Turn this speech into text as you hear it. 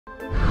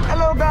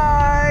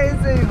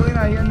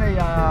này hiện này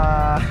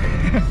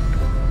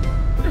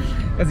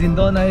cái gì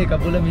đó này cả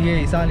bữa mình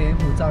nghe sang liền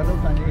một trang đâu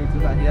phải như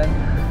chúng ta hiện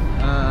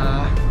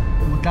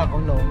một trang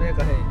con lồng đấy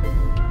cái này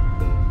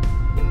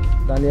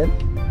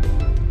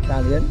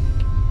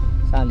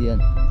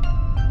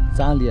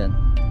sang liền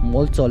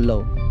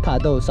Mawlchawllova thả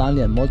đầu sang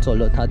liền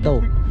Mawlchawllova thả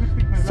đầu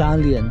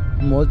sang liền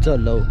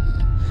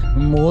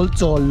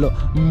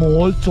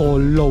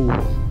Mawlchawllova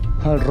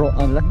haro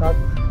ang lahat.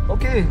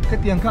 Okay,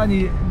 katiang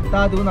kani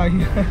ta do na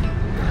hi.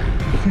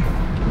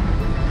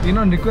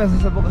 Inon request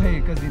sa bok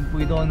hey kazin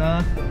pui do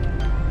na.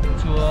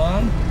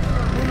 Chuan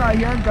do na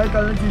hian kal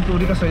chin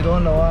turi ka soi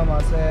don lawa ma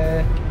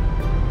se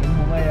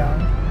mo ma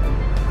yang.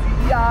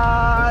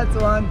 Ya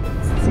chuan.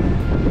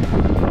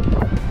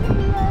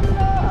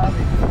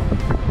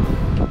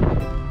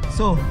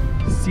 So,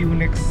 see you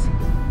next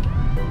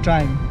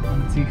time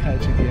on Chi Khai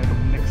Chidi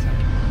next time.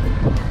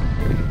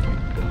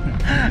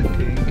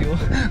 Thank you.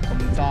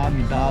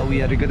 감사합니다.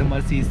 We are good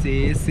mercy.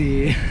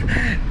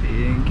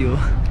 Thank you.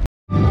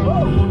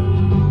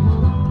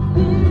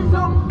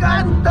 Dòng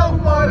cánh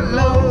tông một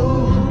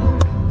lâu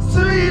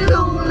suy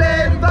lung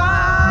lên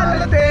và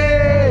là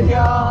tê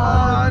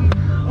nhàn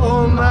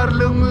ôm mar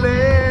lung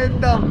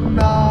lên đầm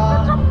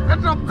nà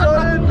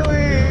tôi tùy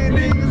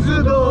định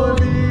giữ đồ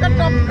đi cắt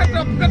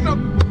trọc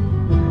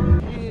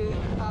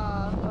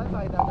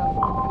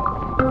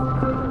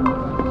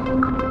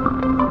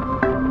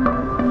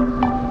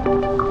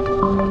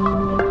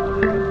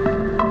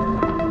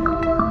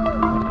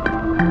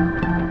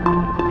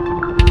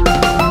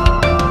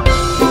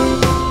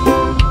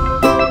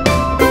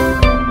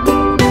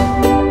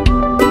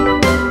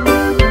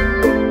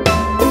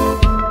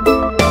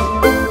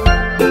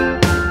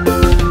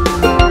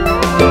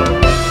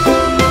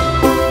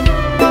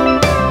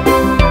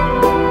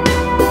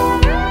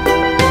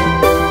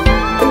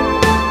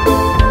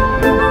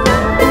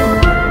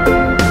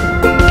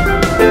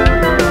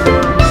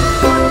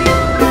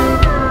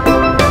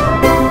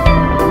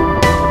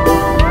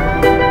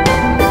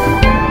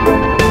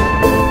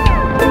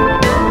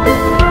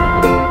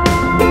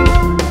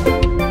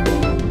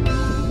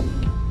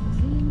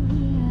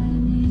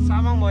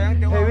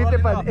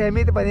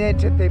Emi te pani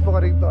chat te po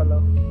karing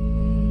tolo.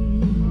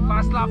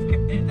 Fast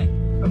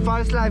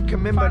life can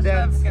remember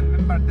dance.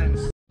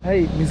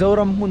 Hey,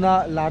 Mizoram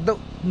muna lado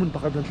mun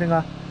pakadon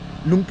tlenga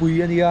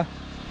lungpui ania.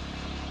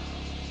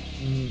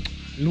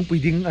 Lungpui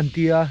ding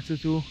antia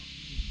chu.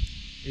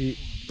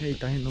 Hey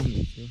ta hin nom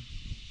ni chu.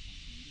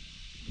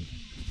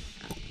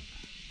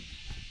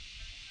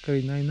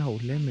 Kai nai na ho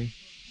le me.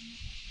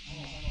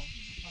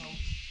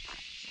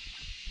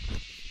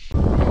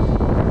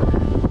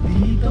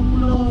 Đi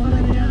tông lô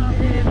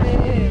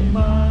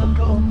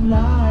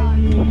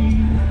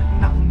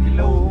nặng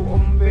lâu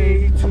ôm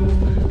về chu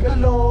cái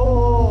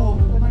lô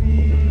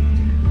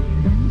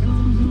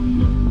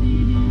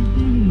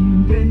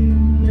bên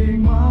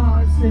bên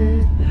má xe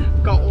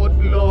cậu ốt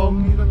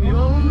lồng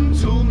nhóm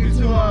xuống đi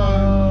chua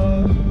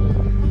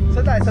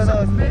sao tại sao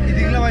rồi ý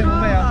định là mày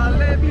muốn mày à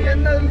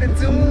biến ơn cái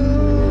chu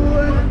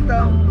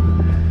tâm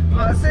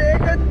mà sẽ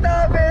cất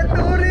ta về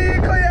tu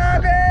đi coi à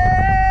cái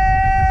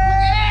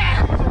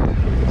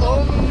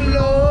ôm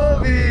lô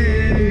vì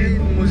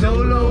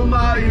Mawlchawllova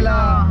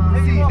maila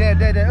si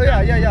de oh ya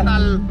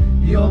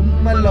yom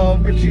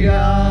malom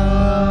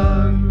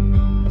kejian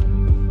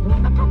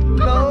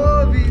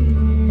lovin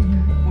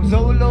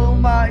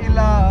Mawlchawllova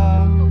maila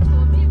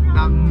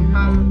nang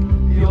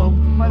yom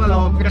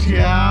malom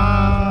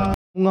kejian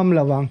ngam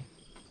lawang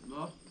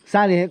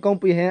sa ni kong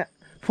pi he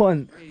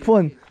phone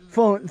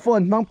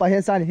mang pa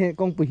he sa ni he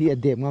kong pi hi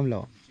adem ngam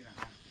lo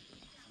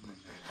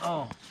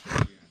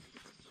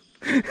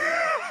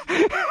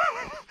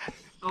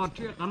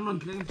Chuyện cắn mình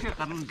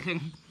khen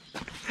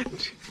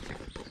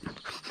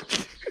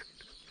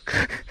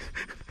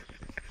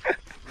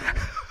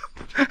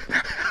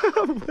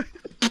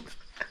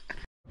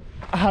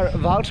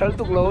vào chấn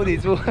tục lâu thì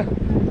chú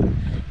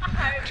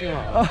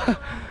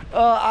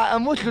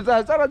một chút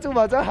ra chắc là chú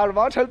bảo chắc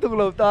vào chấn tục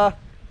lâu ta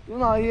chú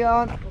nói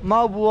hiền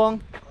mau buông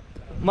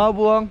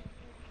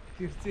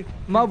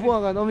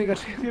à nó mình cái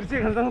thiệt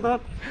khăn giống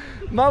tốt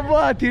mau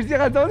buông thiệt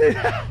khăn giống đi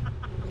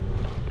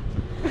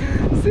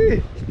see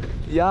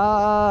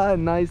yeah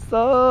nice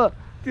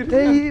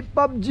hey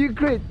PUBG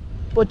great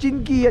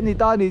pochinki ani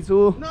ta ni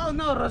chu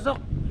no rasok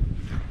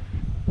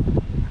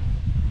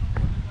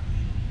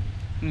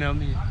no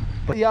mi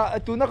ya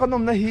tu na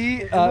kanom na hi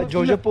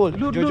Georgia Pol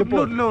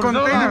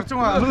container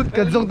chunga lut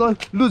ka jong don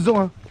lut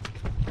jong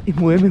i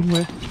mue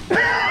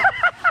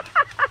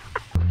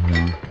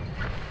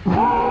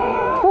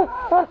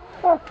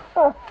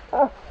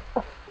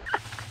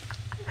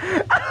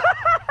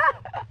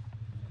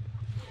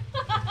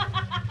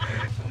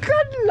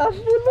kan la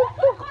fuluk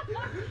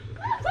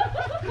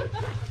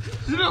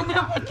Silung me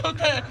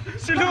patote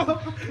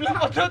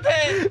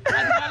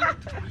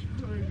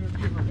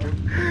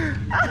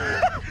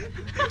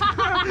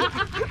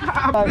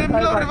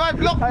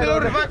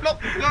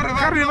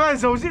revive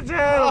dấu xít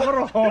che rồi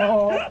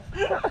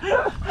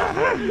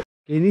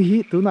cái này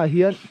hi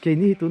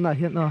tu na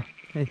hiền à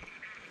hey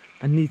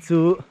anh đi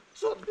chú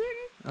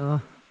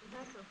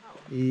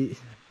I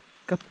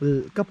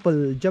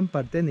couple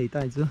jumper te nei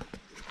tai chu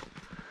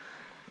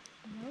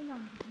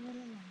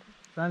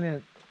ta ne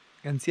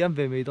kan siam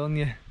ve mei don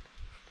nghe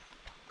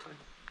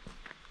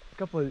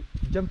couple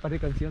jumper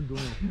kan siam du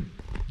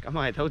Cảm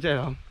ơn thấu chơi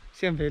không?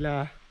 Xem thấy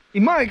là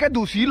imai cái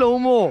đủ xí lâu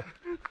mồ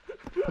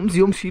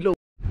không xí lâu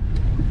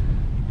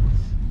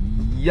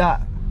dạ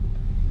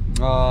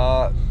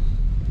rồi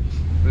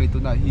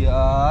tụi này hiện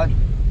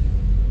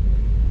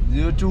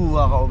giữa chu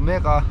à cậu mẹ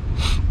cả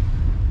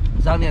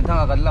sang年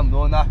thằng gần làm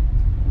luôn à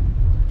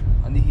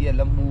anh đi hiện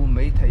làm mu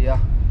mấy thầy à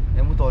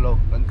em mu to lâu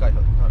gần cài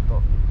thật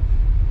to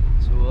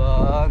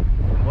xuống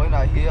mỗi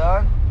này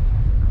hiện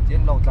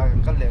trên lòng trái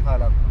gần lệ hà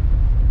lắm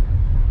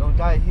lòng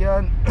trái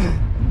hiện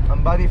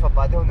anh ba đi phật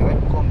bà theo này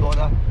không to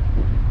nữa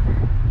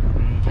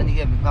anh đi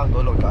hiện mình ngang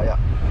to lòng trái à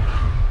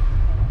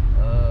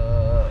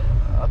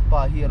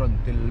apa hi ron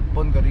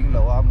telpon ka ring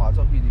lawa ma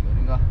cho hi ni ka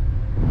ringa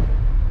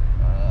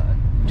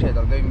che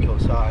dang dai mi ho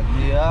sa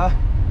nia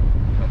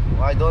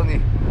ai do ni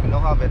no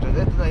ha ve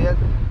tre na yan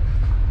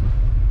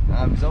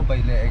am zo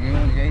bai le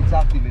nge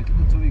chak ti le tu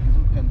chu wi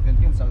chu kan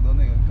sak do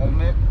ne kal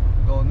me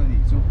do na ni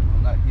chu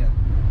na hian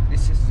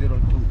this is 02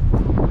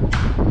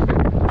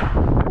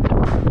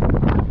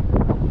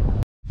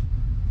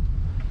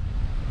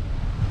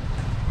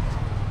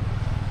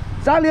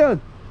 Salion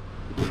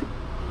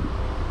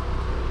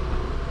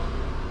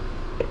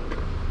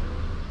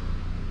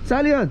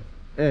Salion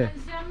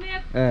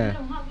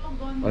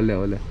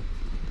ole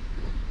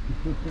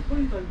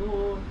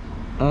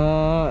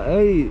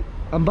ấy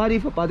ambani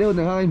fa pateo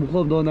ne hai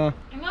mukom do na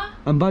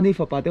ambani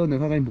fa pateo ne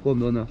hai mukom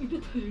do na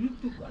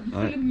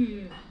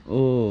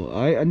oh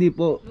ai ani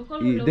po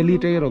delhi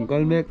trai rong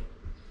kal mek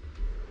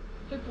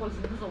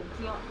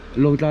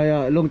long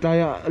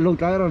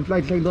trai ron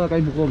flight theng do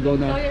kai mukom do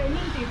na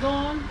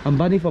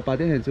ambani fa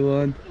pateo hen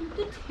chuan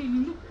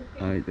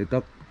ai te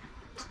tak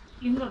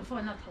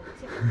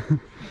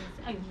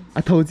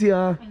à thầu chi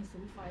à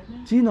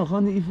chỉ nó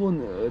khăn iPhone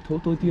thầu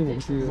tôi tiêu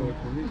một xíu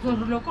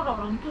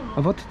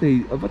à vắt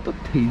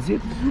thì giết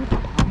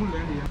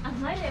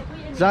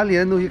giá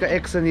liền nuôi cái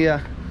X này à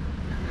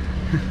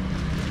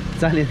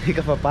giá liền thì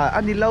cái papa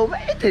anh đi lâu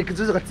vậy thì cái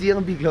chú cái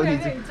chiang bị lâu gì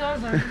chứ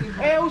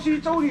eo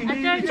xí châu thì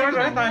đi chơi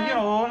cái tài như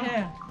rồi.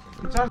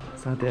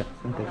 sao thế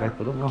cái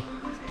phổ đúng không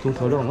thu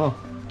phổ đúng không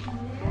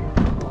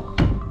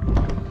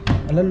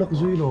anh lên lốc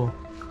duy rồi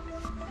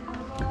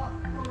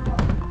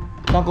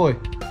sang coi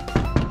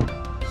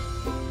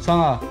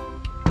sang à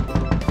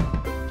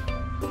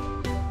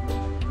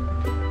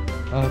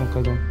à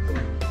không đâu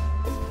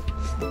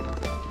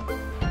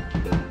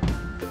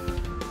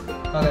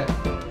ta đây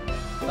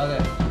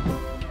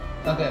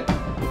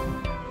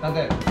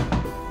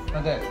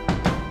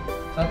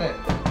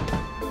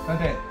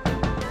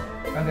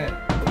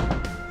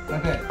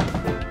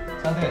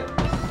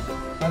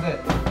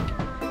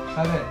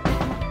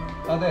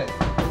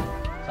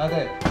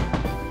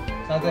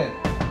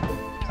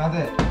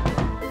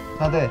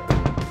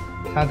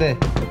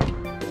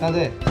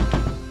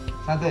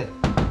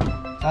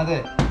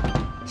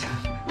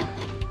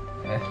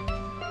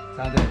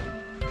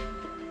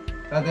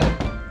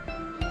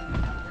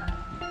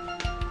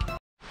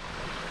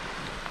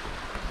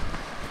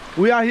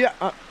we are here.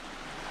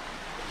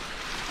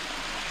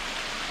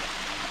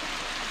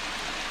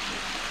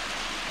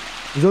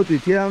 Rồi tùy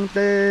thiang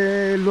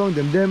tê luôn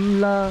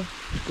đêm là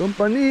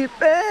company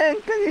bên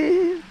cái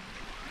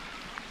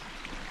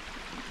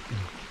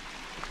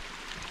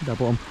đã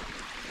bom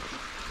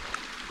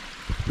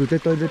tụi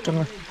tôi đi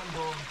trong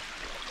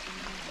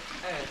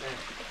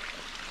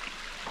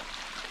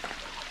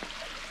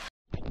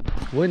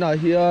với này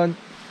hiện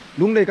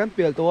lúc này căn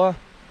biệt to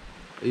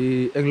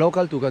anh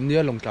local tụi gần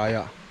nia lòng trái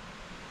à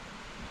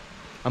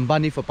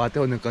ambani fa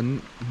pateo ne kan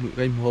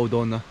gai mo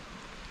don na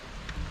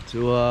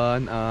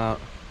chuan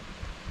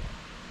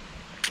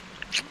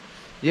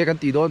ye kan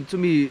ti don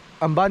chumi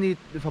ambani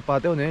fa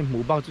pateo ne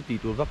mu bang chu ti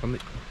tu va kan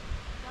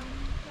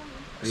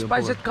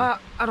Spice ka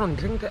aron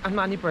theng te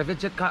anmani private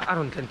jet ka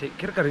aron theng te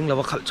ker ka ring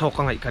lawa khal chok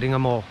ka ngai ka ringa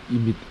mo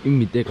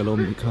imit te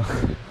kalom di kha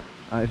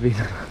ai ve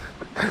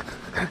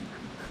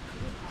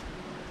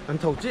an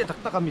thau che tak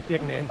tak mi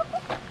tek nen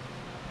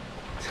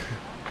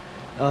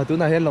tu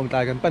na hen long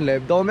tai kan pan le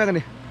do me kan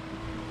ni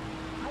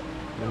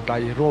long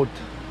tai road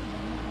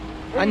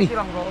ani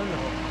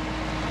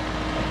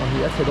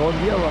hi at se don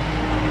dia wa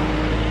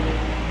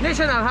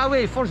National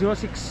Highway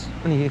 406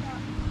 ani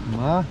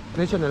ma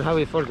National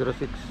Highway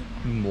 406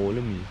 mồ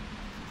lắm nhỉ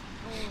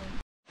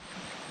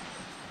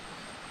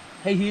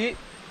hey hi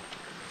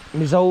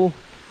mi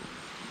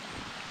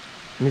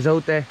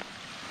dâu te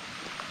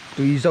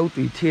tùy dâu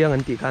tùy thiêng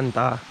anh chị khăn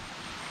ta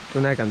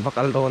tụi này cần vắt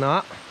al đồ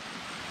nó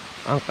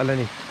ăn cái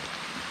này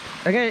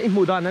anh nghe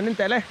mùi đoàn nó nên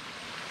té lên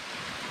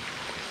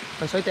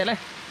anh xoay té lên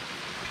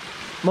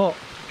một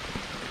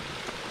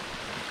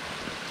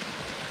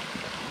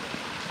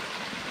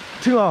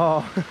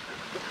chưa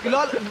cái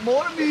đó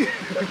mồ lắm đi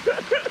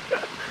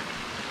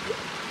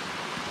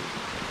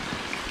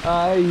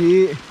ai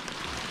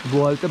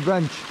Walter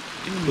branch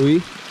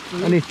tùy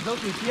anh đi dâu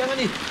thủy thiêng anh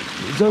đi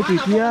dâu thủy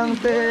thiêng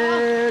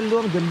tê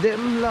luôn đêm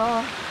đêm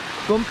lo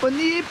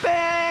company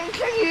bang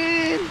khen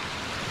in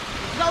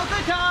dâu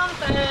tới trang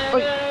tè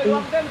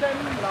luôn đêm đêm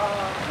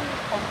là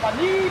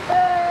company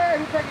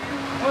bang khen in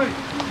ôi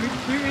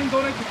tiếng in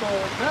tôi này chỉ có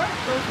đấy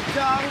dâu thủy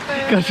trang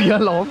tè cái gì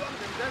lắm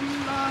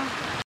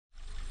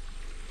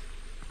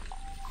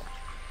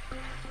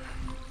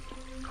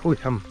ôi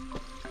thầm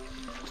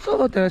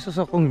sao thế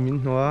sao con mình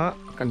nó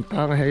cần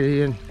tăng hay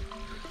yên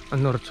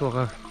anh nói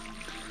cho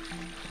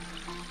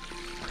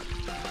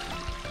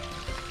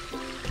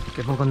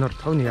cái con nọt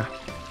thâu nè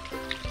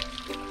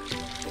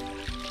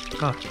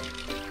cả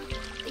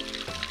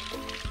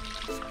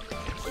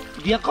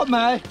việc không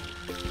mày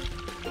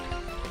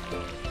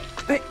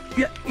ê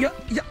dạ dạ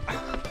dạ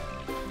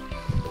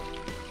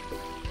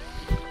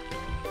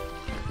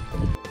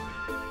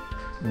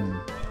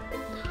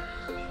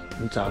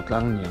mình chào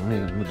tăng nhàng này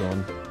một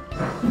đòn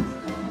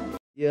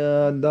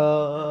giờ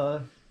đó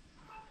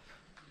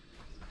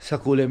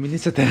sakule mini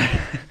sate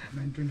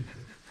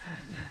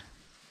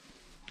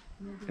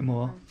em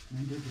mua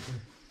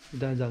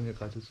đa dạng cái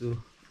cả chú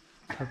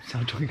thắp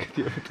sao trong cái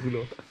tiệm tu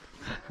lô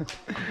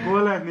mua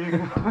là đi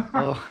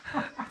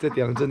这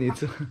点子你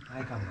做，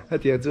那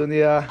点子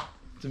你啊，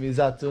准备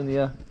啥子你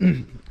啊？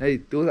哎，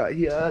都来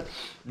here，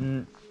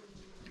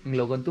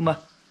老公都嘛，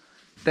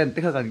等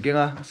这个干劲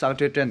啊，上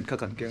这等这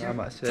干劲啊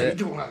嘛，是。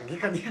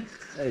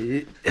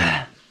哎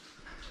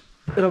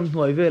，làm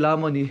nói về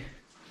làm mà đi,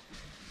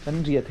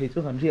 cần riết thì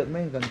chú cần riết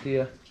mấy cần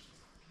tia,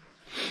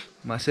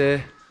 mà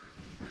sẽ,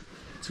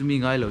 chúng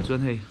mình ngay lâu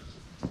chuẩn hay,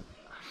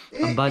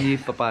 anh ba đi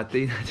papa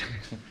tây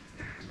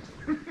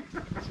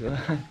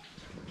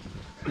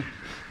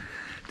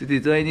thì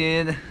cho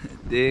nên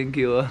thank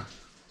you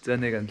cho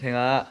nên cần thêm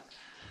á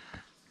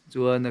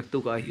cho nên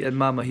tụi cái hiện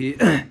mà hi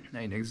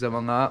này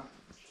exam ngã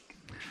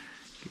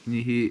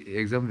ni hi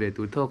exam về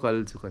tụi thọ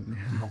cal cho cần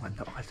mong anh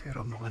đó cái gì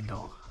rồi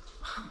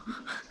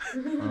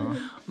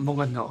mong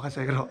anh đó cái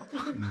gì rồi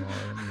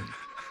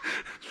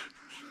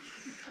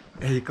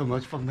ấy có một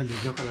phong bao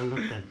nhiêu cái lúc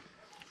đấy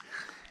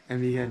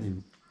em đi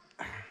nhìn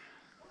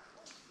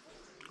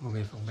không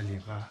nghe phong bao nhiêu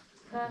cả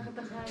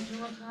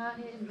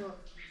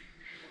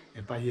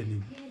em bay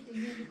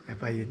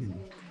nhìn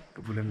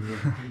kebulan ni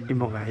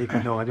imo nga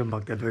ikano nga yung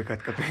magdaloy kat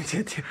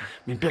kapensit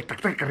min pek tak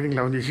tak karing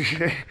law ni sisi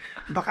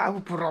baka ako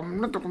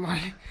puram na to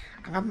kumay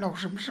kangam na ako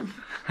sumsum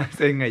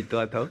sẽ ngày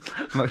tua thấu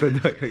mặc tôi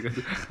đợi cái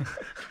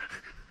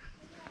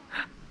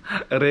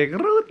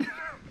recruit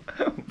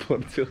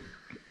bốn chú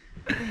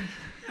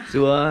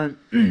chúa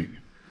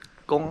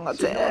con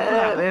sẽ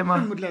em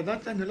mà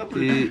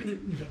thì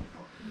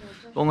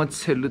con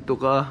sẽ lụt tụi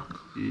cái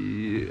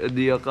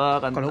dia ka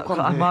kan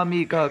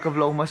mami ka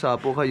vlog ma sa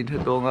po kha in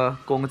tonga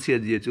kong chia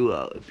dia chu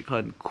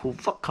kan khu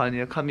fak khan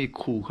ya khami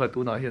khu kha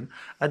tu na hian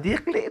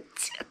adiak le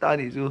ta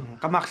ni chu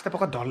ka max te po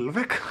ka dol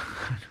vek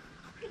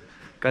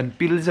kan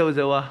pil zo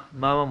zo a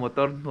mama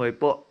motor noi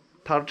po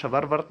thar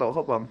chavar var to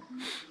kha pang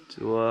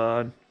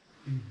chuan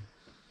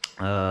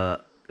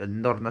kan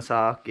nor na sa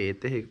ke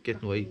te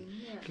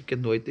ke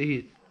noi te hi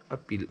a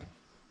pil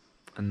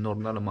an nor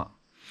na lama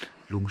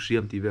lung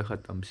siam ti ve kha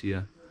tam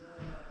sia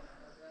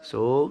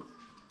so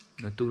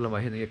na tu lama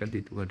hian nge kan ti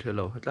tu kan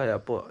thelo hatla ya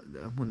po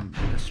mun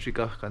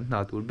strika kan na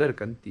tur ber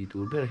kan ti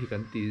tur ber hi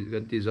kan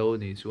ti zo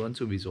ni chuan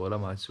chu mi zo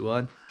lama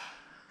chuan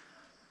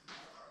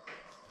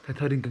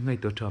tharing kan ngai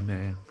to tha me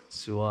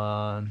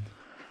chuan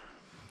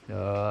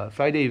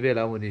friday ve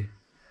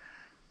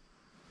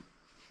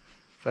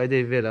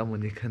la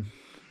muni kan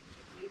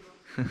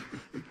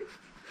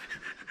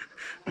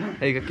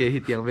ai ka ke hi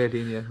tiang ve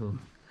ri ni hu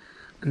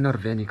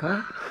norvenica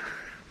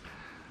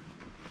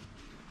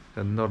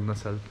kan nor na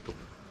sal tu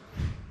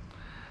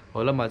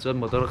hola ma chuan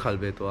motor khal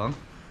ve to ang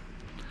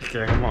ke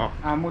ka mo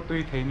mo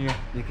tui thei ni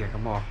ke ka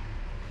mo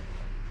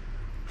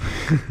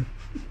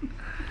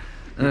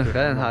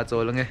kan ha cho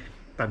lang nge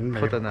tấn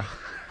mày photo na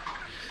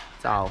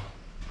chào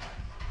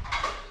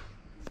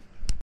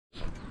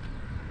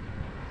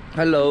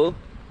hello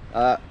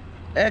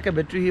cái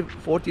battery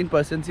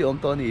 14% si om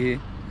to ni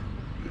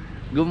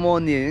good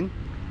morning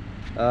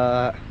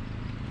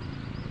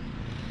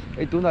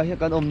ai tu na hi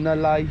kan om na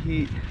lai hi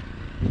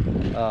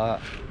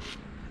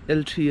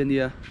L3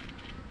 ania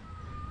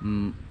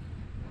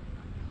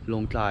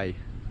long tlai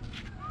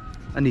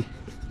ani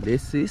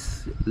this is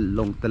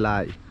long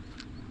tlai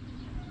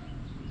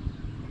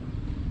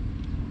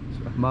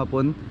ma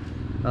pon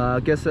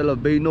kesel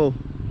beino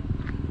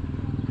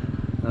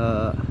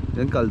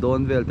kan kal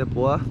don vel te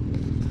po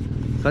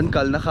kan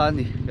kal na kha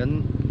ni kan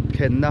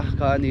khen na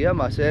kha ni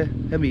ma se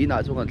hemi na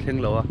chu kan thleng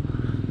lo a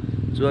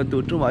chuan tu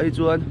tu mai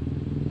chuan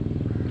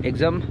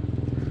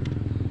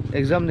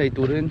exam nei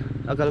turin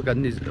akal kan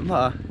ni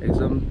ma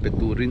exam pe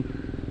turin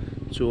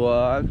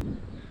chuan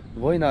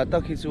voina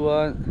tak hi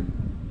chuan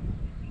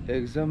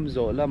exam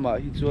zo lama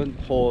hi chuan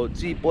ho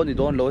chi pon ni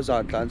don lo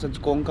zan tlan chan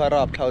kong kha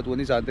rap thau tu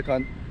ni zan te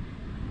khan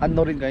an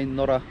norin ga in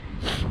nora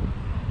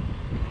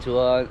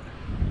chuan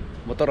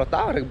motor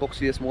ta rek box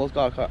small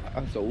car kha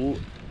a zo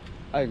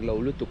ai lo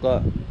lu tu ka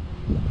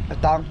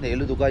tang ne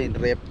lu tu ka in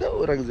rep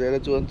do rang ze la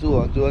chuan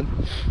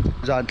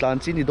zan tlan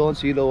chin ni don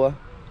si lo a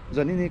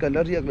zan ni kan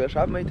la riak le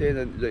sha mai the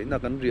na zai na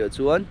kan ria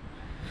chuan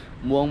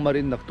muang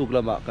marin nak tuk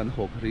lama kan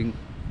hok ring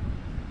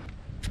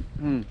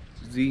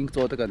jing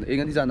cho ta kan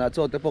engan zan na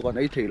cho ta pok kan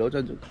ai thei lo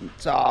chan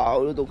chao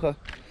lu tu kha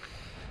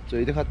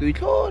choi ta kha tui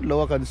thot lo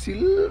kan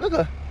sil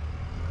ka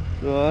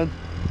chuan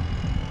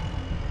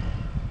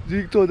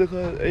jing cho ta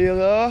kha ai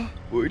nga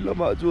ui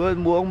lama chuan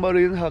muang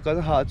marin ha kan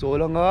ha cho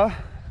langa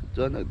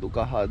chuan tu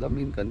ka ha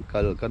damin kan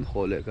kal kan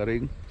hole ka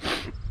ring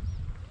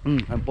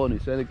an pon ni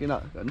se kina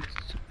kan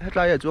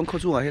hetlai chuan kho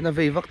chunga hena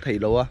vei vak thei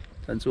lo a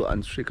chan chu an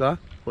shrika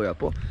hoya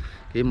po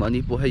ke mani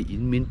po hei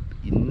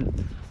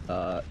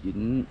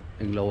in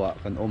englowa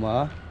kan oma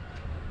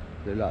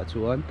le la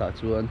chuan ta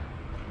chuan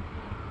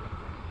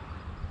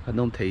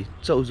kanom thei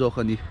chau zo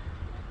khani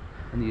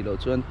ani lo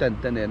chuan ten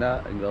ne na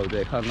englo de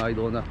kha ngai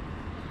do na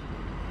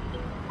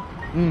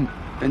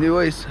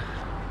anyways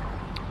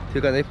thì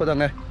cái này phốt tăng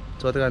ngay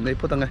cho cái này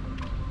phốt tăng ngay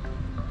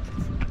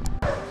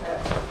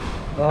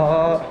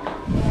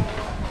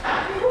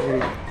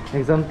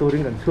exam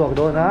touring gần suộc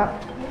đó nè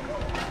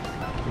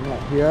là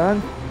hiền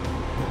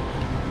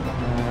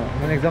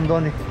mình exam đó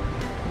đi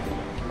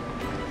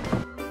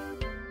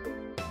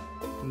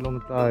Long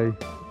Tai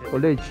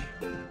College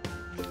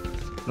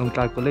Long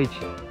Tai College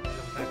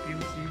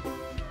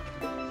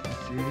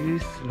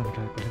this Long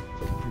Tai College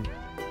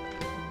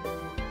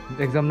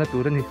exam na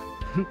tour ni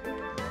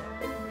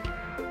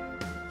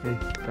okay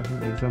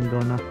kahit exam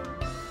doon na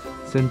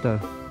center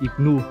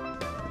ignu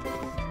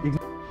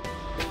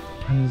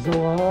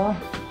hanzoa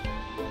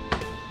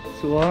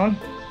suan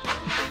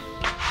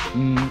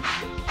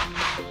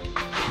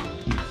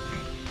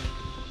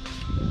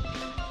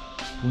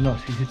una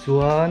si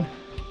chuan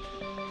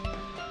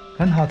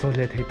kan ha to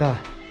le thei ta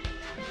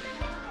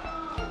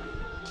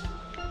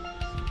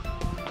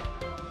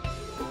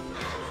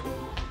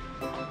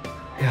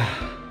ya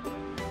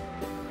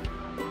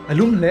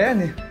alum le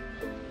ni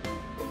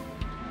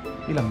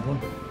đi làm thôi.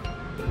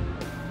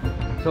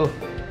 So,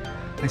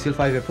 I still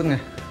 5 về phút này.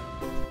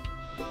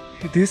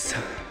 It is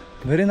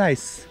very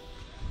nice.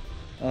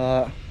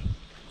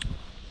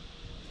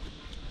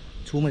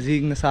 Chú mà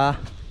riêng nó xa,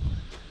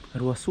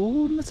 rùa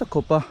xuống nó sắc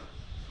khổ pa.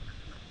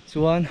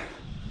 Chuan,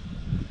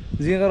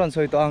 riêng cái lần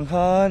xoay toàn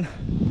khan.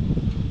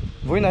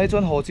 Với này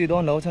chuan hồ chi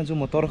đó nấu chan chú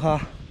motor kha.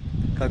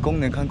 Cái công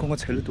nền khan không có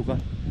chế lực tụ cả.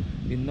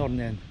 In nor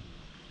nền,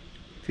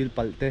 feel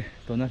palte,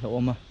 đó là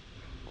ôm mà.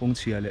 Công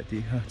chia lệ thì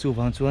chú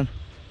vang chuan.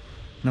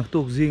 Nak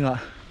tuk zing a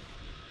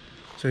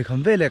choi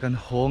kham ve le kan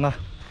hong a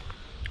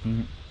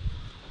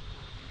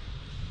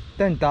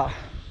ten ta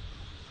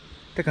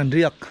te kan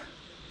riak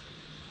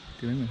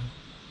ti mai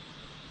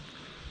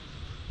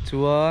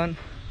chuan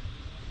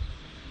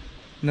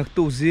nak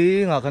tu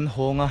zing a kan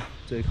hong a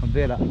choi kham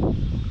ve la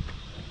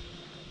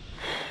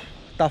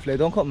taf le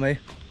dong khop mai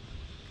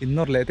in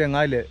nor le te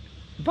ngai le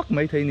vak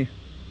mai thei ni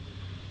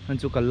han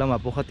chu kal lama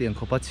po kha tiang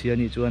khopa chia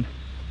ni chuan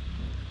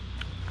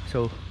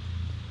so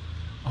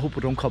ahu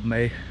purong khop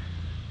mai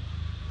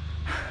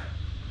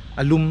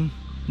alum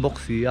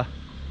boxi a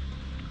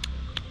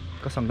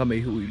ka sangga mai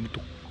hui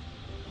lutuk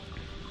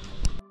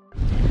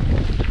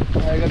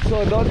ai ga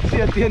so don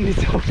chia tiền ni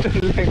chau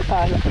le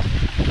khala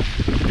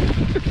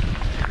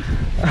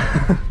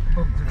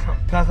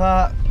kha kha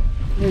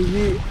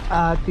ni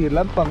a tir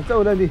lam pang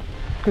chau da ni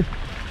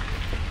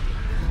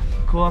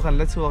kho kan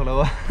la chuak lo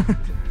wa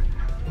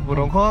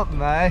purong khop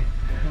mai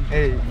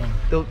ei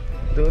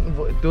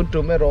tu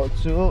tu me ro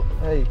chu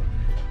ei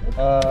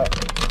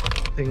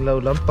tình lâu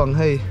lắm bằng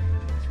hay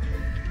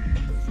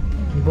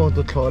vô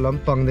tụt thọ lắm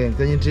bằng để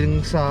cho những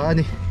chuyện xa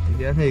đi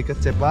cái này cái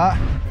chép á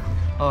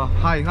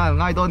hai ngàn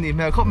ngay đôi nỉ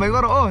mẹ không mấy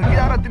có rồi cái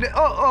đó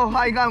là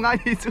hai ngàn ngay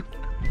đi chứ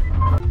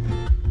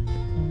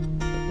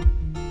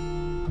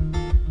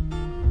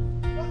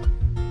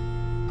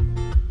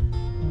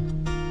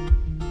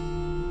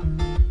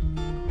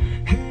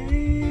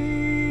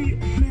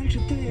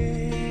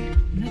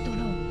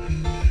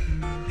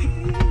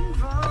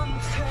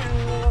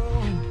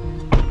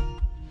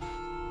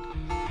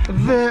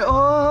về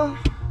ô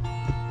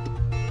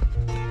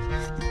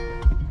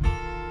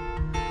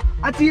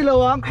à chị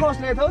lâu anh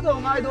cross này thấu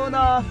rồi ngay thôi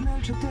nè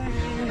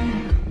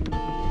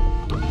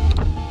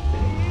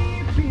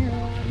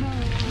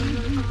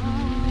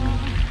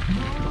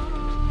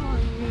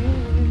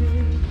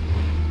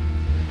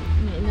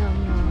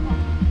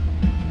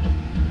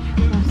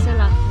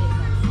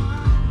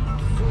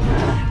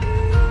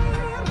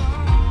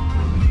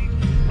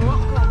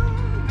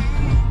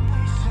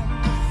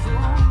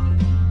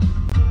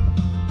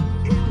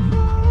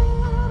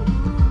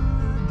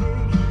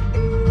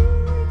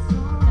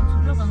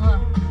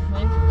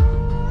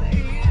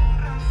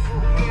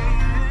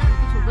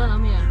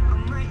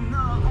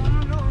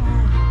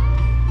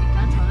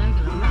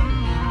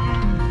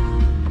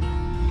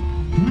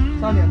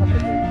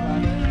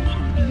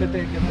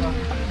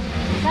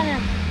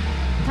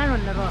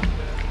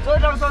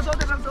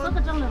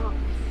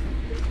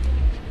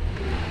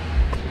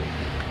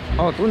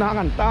tu na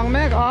kan tang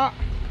mek a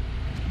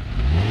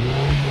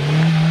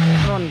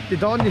non ti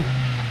don ni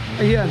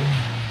ai hiền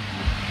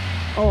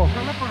ồ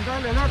nó còn ra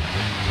liền hết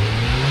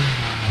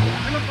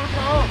nó còn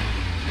sao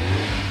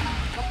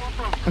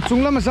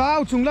chúng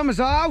lắm mà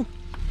sao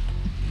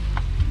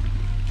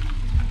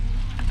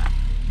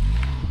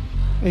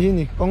ai hiền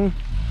nè con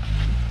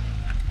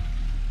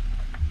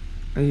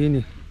ai hiền nè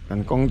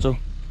cần con cho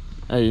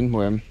ai hiền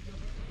mồi em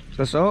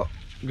số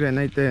cái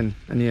này tên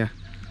anh nhỉ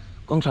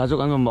con xả cho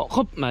ăn mà mỏ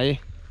khóc mày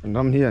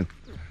năm hiền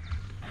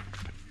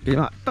cái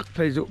mà tắc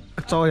phải dụ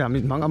cho nhà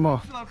mình mang âm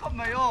mò khóc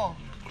mày ô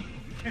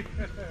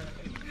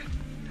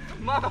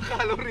mà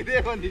cả lối đi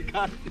đây còn đi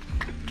cả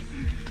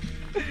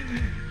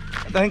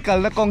đang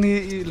cần là con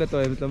hi là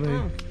tuổi tầm hi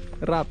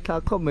rạp thà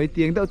không mấy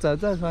tiếng đâu chả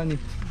ra sao nhỉ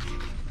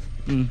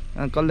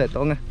ăn con lệ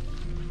to nghe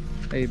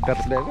ai bật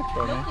đấy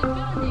to nghe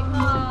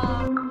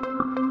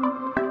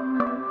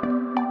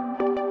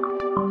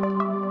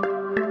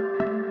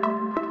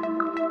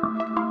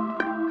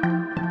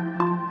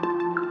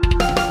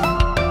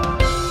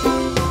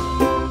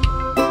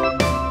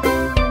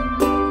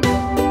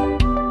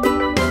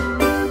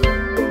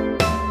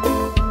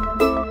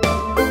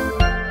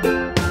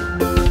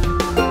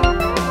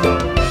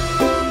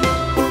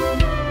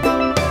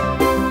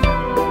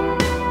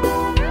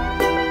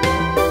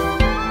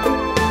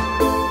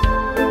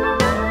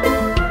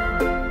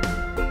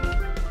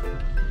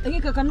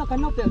cái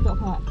nó bèo chọc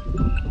hả?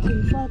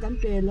 Thỉnh pha cắn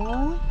bè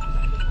đó.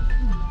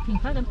 Thỉnh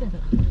pha cắn bè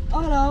rồi.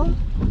 Hello.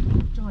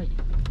 Trời.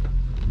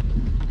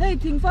 Hey,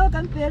 thỉnh pha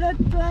cắn bè đó,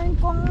 toàn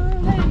con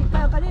hey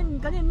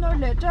cái này nói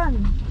lệ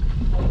trần.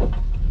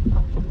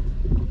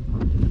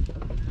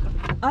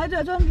 Ai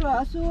đã chọn rồi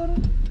asur.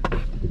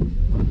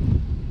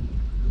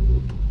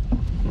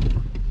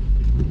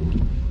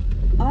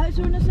 Ai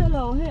sur nó sẽ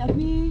lâu hey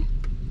abi.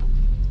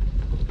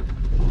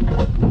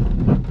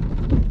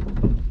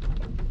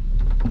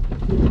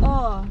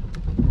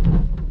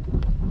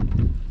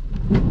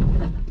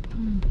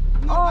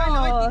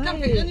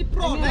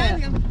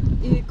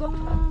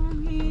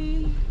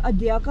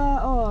 Dia ka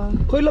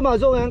khơi làm mà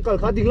dâu anh cả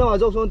khá tính làm mà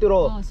dâu xong tiêu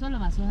rồi Xuân là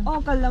mà Xuân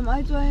cần làm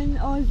ai cho anh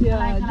dia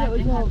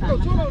dia dâu cậu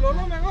chú nào nó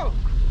mày không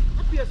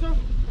bắt bìa xong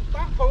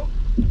bác cậu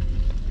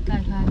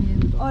cài khai miên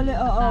le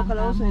cái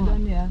lâu sấy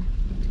đơn nè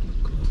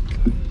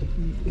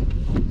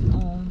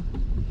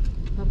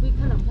và biết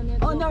khá làm khá nè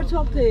nó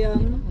chọc thì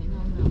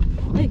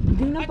ấy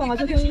tính nó bằng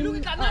cho cái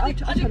chả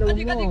đâu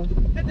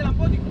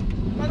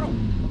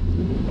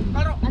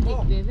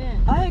ngô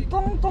ấy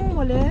con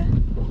mà le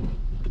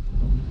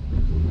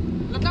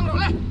là tăng rồi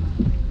đấy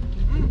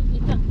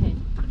ít tăng thế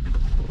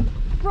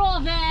pro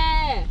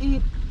về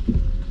ít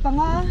bằng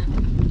á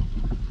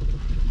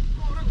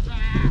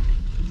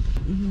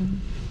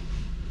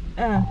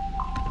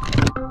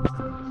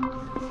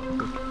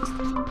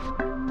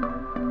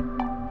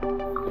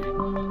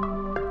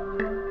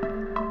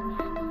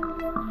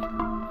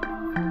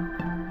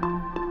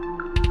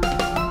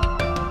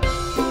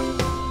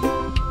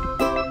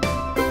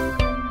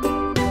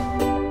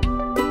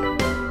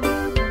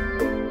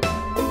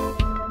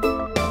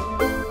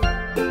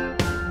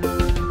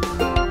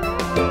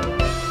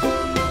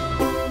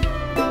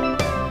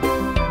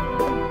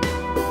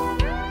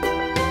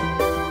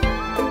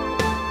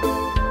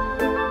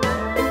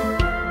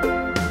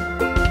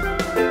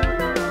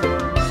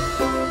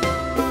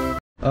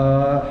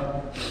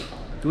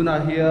chú nào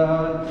hi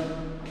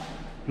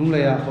lúc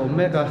này không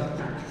mấy cả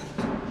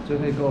cho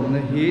nên có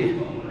này hi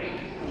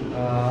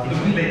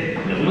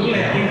lúc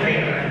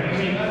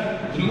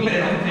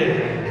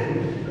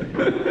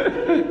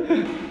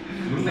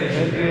này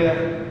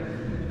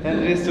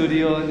Henry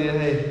studio này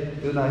hay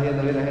chú nào hi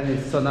này Henry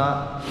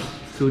Sona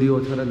studio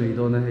cho nên này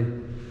đó này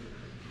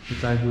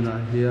tại chú nào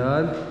hi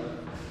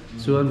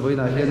xuân với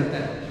nào hi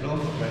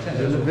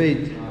renovate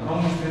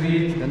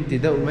đến tí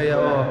đâu mấy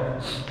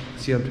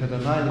siam thật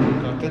là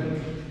nice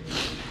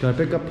cái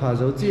bếp cấp phá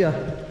dấu chi à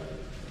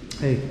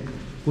hey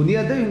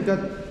punia đấy cái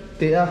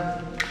tệ à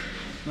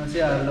mà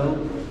sẽ lâu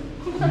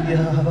punia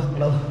bạc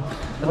lâu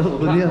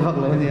punia bạc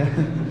lâu nhỉ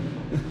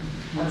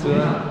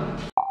chưa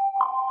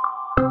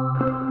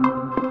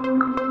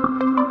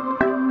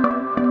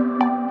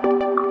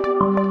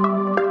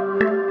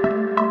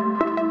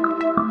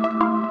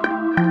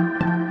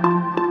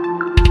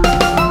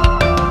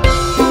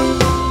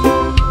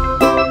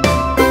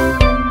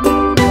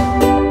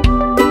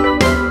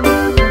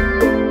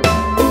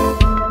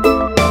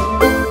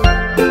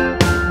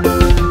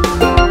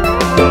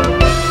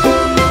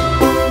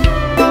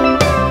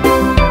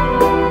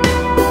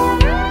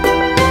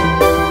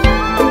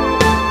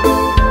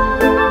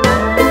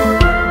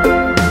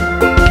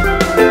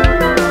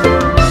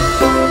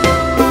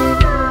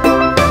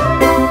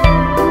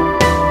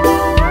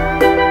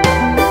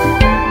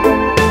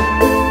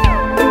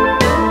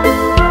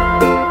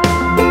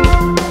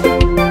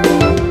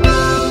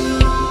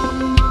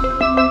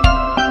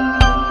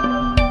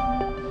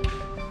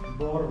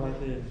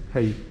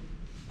hey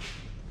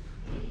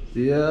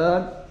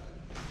yeah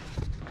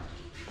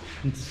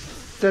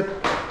set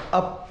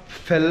up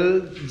fel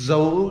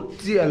dấu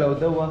chi ở đâu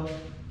đâu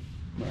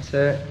mà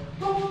sẽ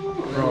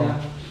rồi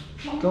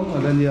công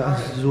ở đây là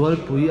dual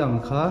pui ang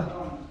kha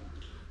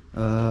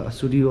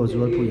studio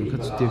zual pu yang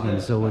khat stick an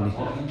zo ani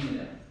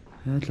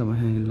he tlama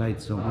he light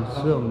zong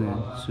zo ne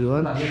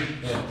chuan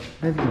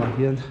he ma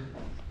hian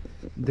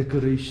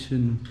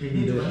decoration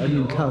the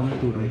anin thang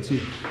tu rang chi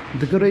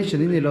decoration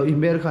in lo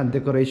email khan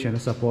decoration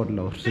support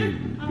lo rin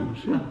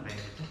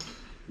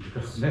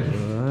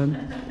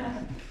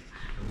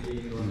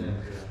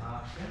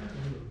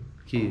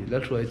ki la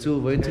throi chu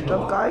voin chu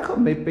tam kai kho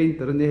mai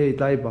painter ni hei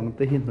tai bang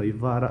te hin hoi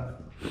wara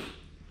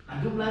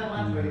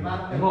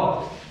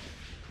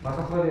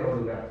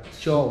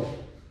show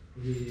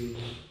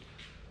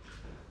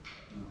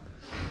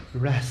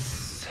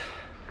rest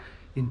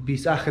in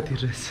peace akhati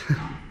rest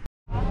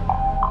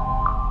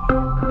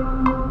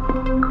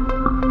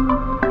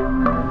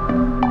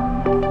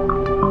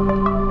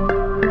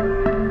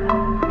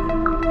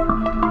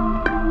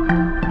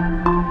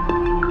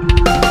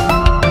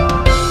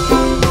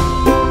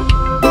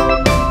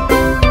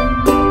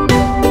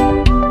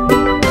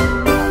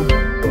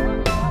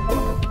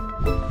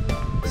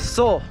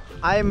So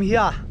I am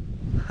here.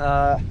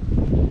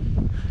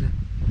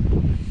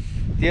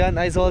 Tian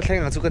ai zol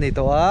thleng chu kan ni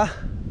to a.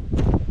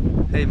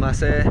 Hey ma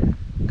se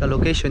ka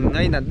location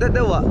ngai na da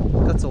da wa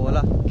ka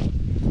chola.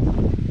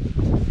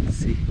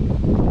 See.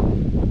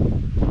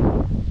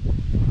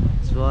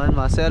 Chuan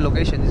ma se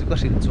location chu ka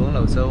rin chuang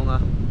lo chonga.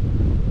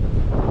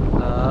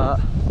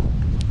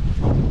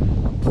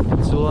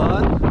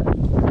 Chuan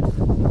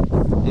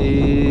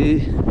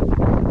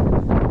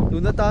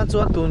tuna tan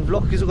chuan tun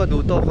vlog ki chu ka du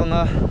to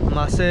khanga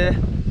ma se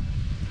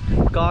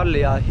car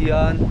le a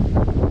hian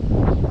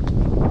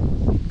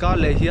car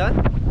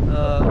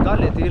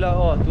le tila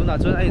o tuna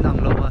chuan ai nang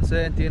lo ma se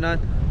tinan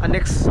a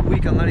next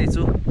week anga ni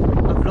chu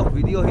a vlog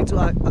video hi chu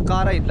a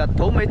car a in lat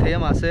tho mai thei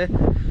ma se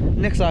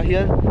next a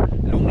hian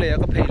lung le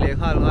ka phei le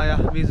hal nga ya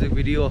music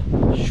video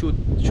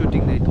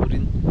shooting nei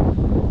turin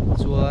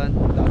chuan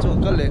da chu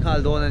kal le khal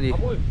don ani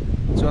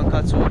chuan kha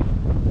chu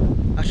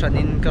a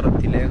shanin karot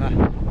ti le nga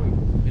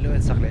milo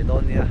en sak le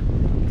don nia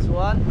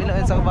chuan milo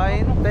en sak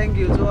vain thank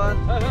you chuan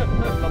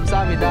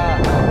kamsamida